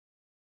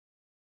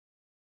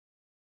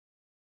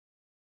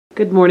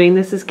Good morning.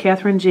 This is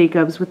Catherine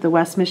Jacobs with the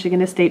West Michigan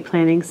Estate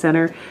Planning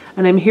Center,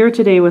 and I'm here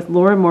today with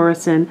Laura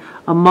Morrison,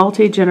 a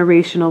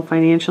multi-generational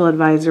financial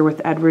advisor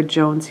with Edward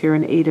Jones here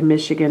in Ada,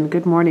 Michigan.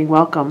 Good morning.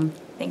 Welcome.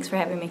 Thanks for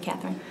having me,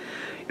 Catherine.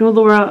 You know,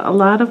 Laura, a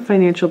lot of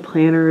financial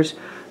planners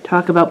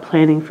talk about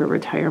planning for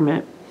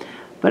retirement,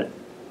 but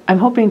I'm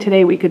hoping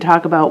today we could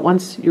talk about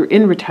once you're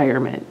in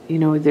retirement. You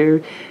know,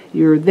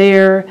 you're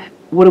there.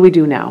 What do we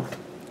do now?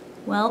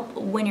 Well,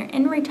 when you're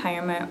in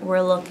retirement,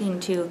 we're looking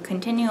to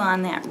continue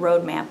on that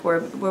roadmap.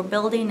 We're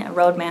building a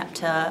roadmap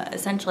to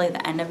essentially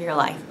the end of your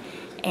life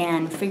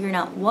and figuring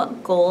out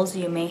what goals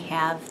you may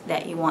have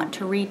that you want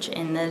to reach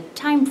in the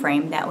time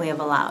frame that we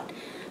have allowed.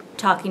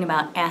 Talking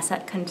about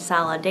asset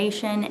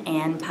consolidation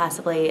and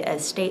possibly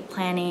estate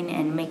planning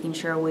and making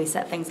sure we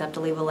set things up to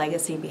leave a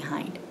legacy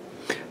behind.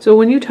 So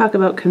when you talk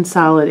about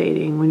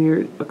consolidating,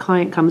 when a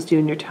client comes to you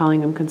and you're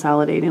telling them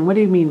consolidating, what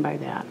do you mean by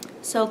that?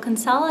 So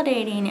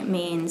consolidating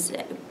means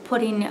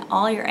putting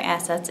all your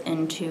assets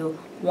into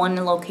one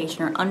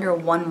location or under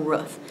one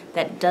roof.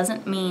 That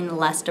doesn't mean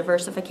less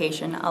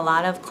diversification. A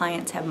lot of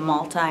clients have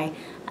multiple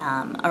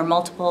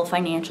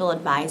financial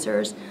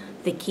advisors.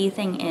 The key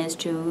thing is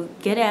to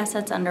get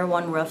assets under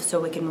one roof so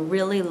we can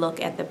really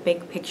look at the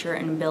big picture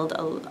and build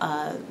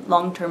a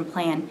long-term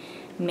plan,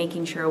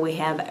 making sure we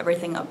have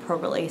everything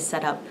appropriately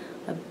set up.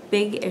 A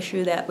big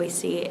issue that we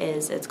see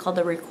is it's called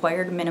the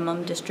required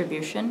minimum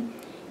distribution.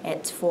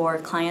 It's for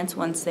clients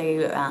once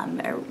they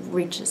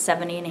reach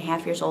 70 and a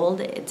half years old.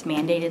 It's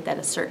mandated that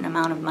a certain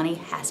amount of money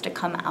has to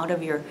come out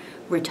of your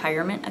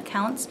retirement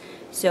accounts.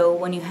 So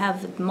when you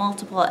have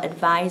multiple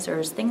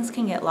advisors, things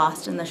can get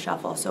lost in the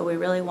shuffle. So we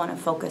really want to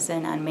focus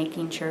in on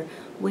making sure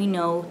we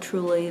know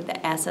truly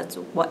the assets,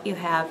 what you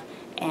have,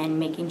 and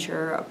making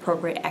sure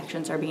appropriate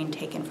actions are being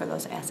taken for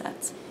those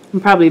assets.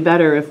 And probably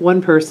better if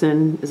one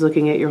person is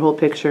looking at your whole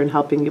picture and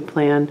helping you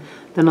plan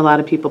than a lot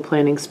of people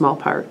planning small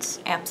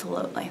parts.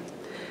 Absolutely.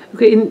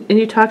 Okay, and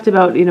you talked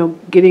about,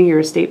 getting your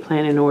estate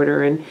plan in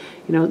order, and,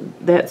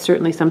 that's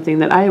certainly something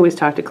that I always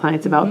talk to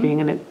clients about, being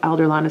an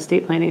elder law and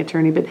estate planning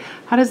attorney, but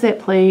how does that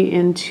play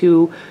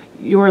into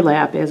your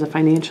lap as a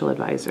financial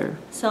advisor?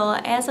 So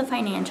as a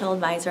financial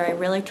advisor, I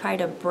really try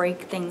to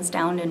break things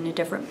down into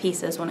different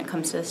pieces when it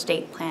comes to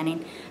estate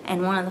planning,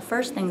 and one of the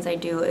first things I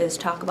do is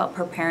talk about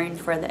preparing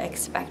for the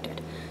expected.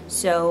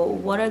 So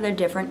what are the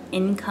different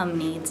income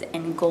needs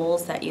and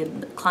goals that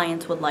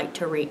clients would like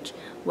to reach,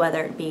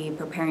 whether it be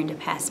preparing to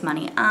pass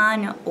money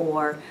on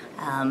or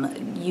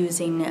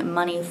using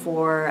money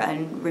for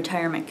a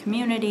retirement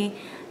community,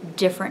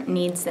 different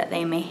needs that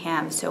they may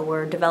have. So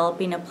we're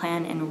developing a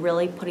plan and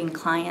really putting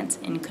clients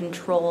in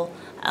control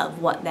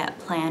of what that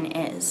plan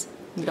is,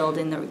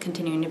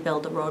 continuing to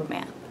build a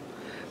roadmap.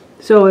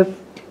 So if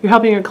you're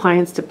helping your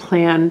clients to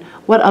plan,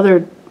 what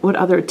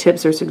other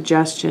tips or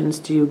suggestions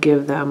do you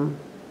give them?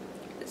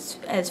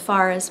 As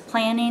far as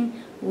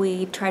planning,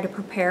 we try to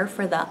prepare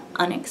for the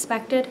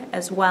unexpected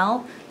as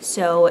well.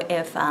 So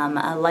if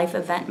a life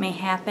event may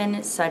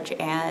happen, such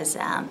as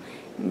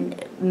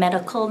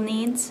medical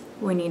needs,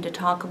 we need to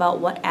talk about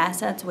what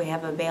assets we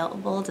have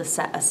available to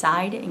set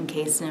aside in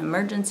case an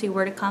emergency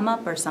were to come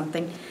up or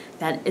something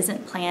that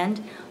isn't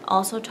planned.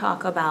 Also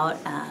talk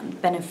about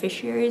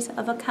beneficiaries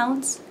of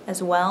accounts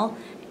as well.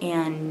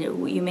 And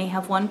you may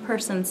have one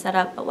person set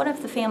up, but what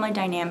if the family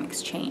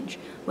dynamics change?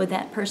 Would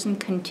that person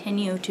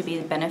continue to be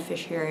the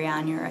beneficiary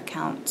on your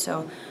account?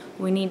 So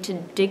we need to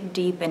dig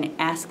deep and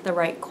ask the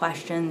right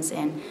questions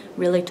and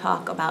really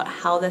talk about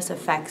how this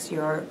affects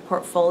your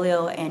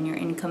portfolio and your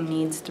income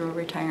needs through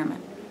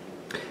retirement.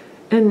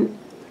 And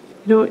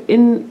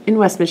in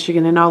West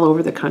Michigan and all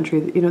over the country,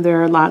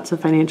 there are lots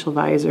of financial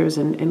advisors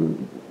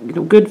and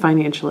good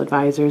financial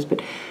advisors.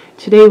 But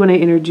today when I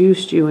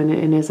introduced you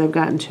and as I've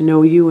gotten to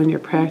know you and your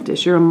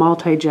practice, you're a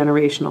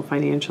multi-generational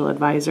financial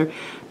advisor.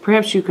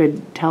 Perhaps you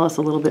could tell us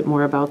a little bit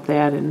more about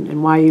that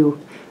and why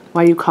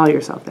you call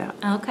yourself that.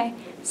 Okay.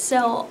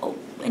 So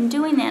in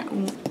doing that,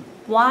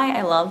 why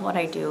I love what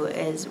I do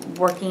is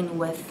working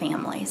with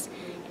families.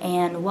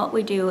 And what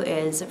we do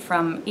is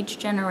from each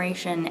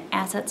generation,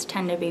 assets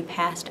tend to be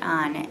passed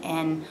on.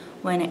 And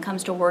when it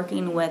comes to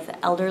working with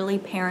elderly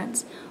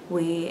parents,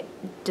 we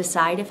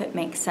decide if it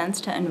makes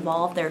sense to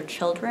involve their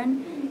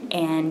children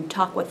and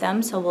talk with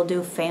them. So we'll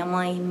do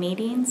family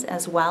meetings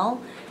as well.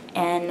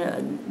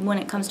 And when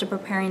it comes to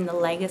preparing the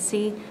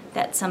legacy,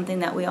 that's something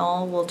that we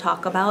all will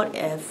talk about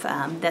if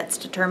that's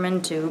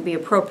determined to be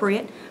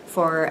appropriate.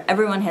 For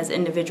everyone has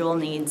individual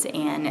needs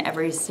and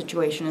every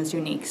situation is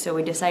unique, so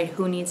we decide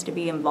who needs to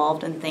be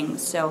involved in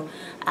things. So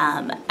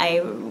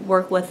I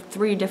work with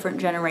 3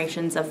 different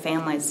generations of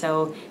families,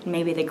 so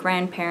maybe the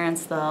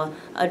grandparents, the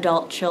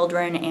adult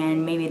children,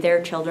 and maybe their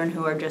children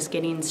who are just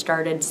getting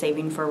started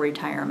saving for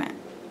retirement.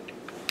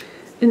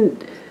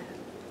 And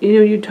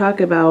you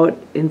talk about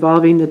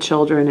involving the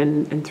children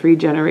in 3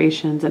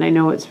 generations, and I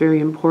know it's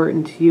very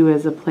important to you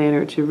as a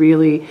planner to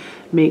really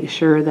make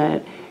sure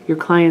that your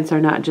clients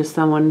are not just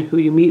someone who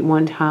you meet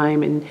one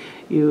time and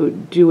you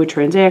do a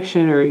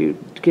transaction or you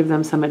give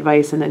them some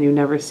advice and then you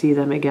never see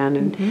them again.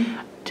 And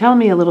tell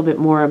me a little bit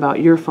more about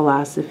your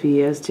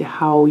philosophy as to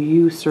how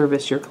you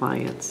service your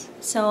clients.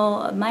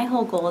 So my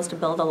whole goal is to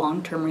build a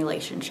long-term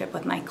relationship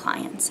with my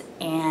clients,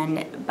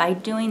 and by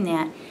doing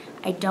that,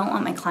 I don't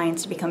want my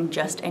clients to become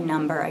just a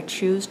number. I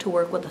choose to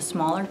work with a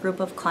smaller group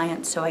of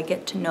clients so I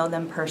get to know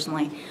them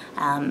personally.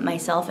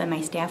 Myself and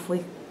my staff,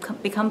 we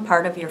become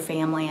part of your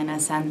family in a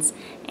sense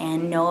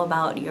and know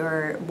about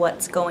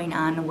what's going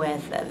on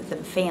with the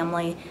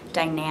family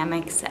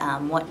dynamics,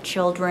 what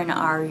children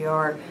are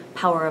your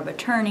power of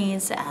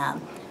attorneys,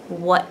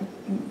 what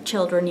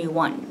children you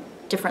want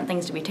different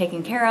things to be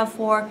taken care of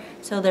for.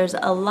 So there's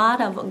a lot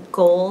of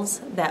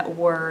goals that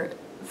we're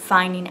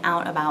finding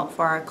out about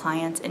for our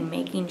clients and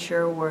making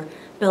sure we're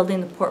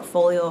building the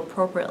portfolio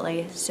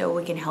appropriately so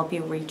we can help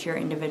you reach your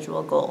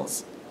individual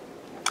goals.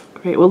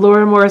 Great. Well,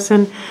 Laura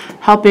Morrison,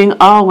 helping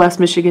all West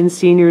Michigan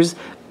seniors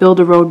build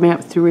a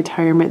roadmap through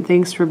retirement.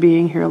 Thanks for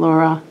being here,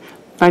 Laura.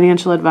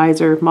 Financial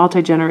advisor,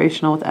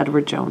 multi-generational with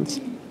Edward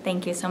Jones.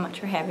 Thank you so much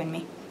for having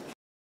me.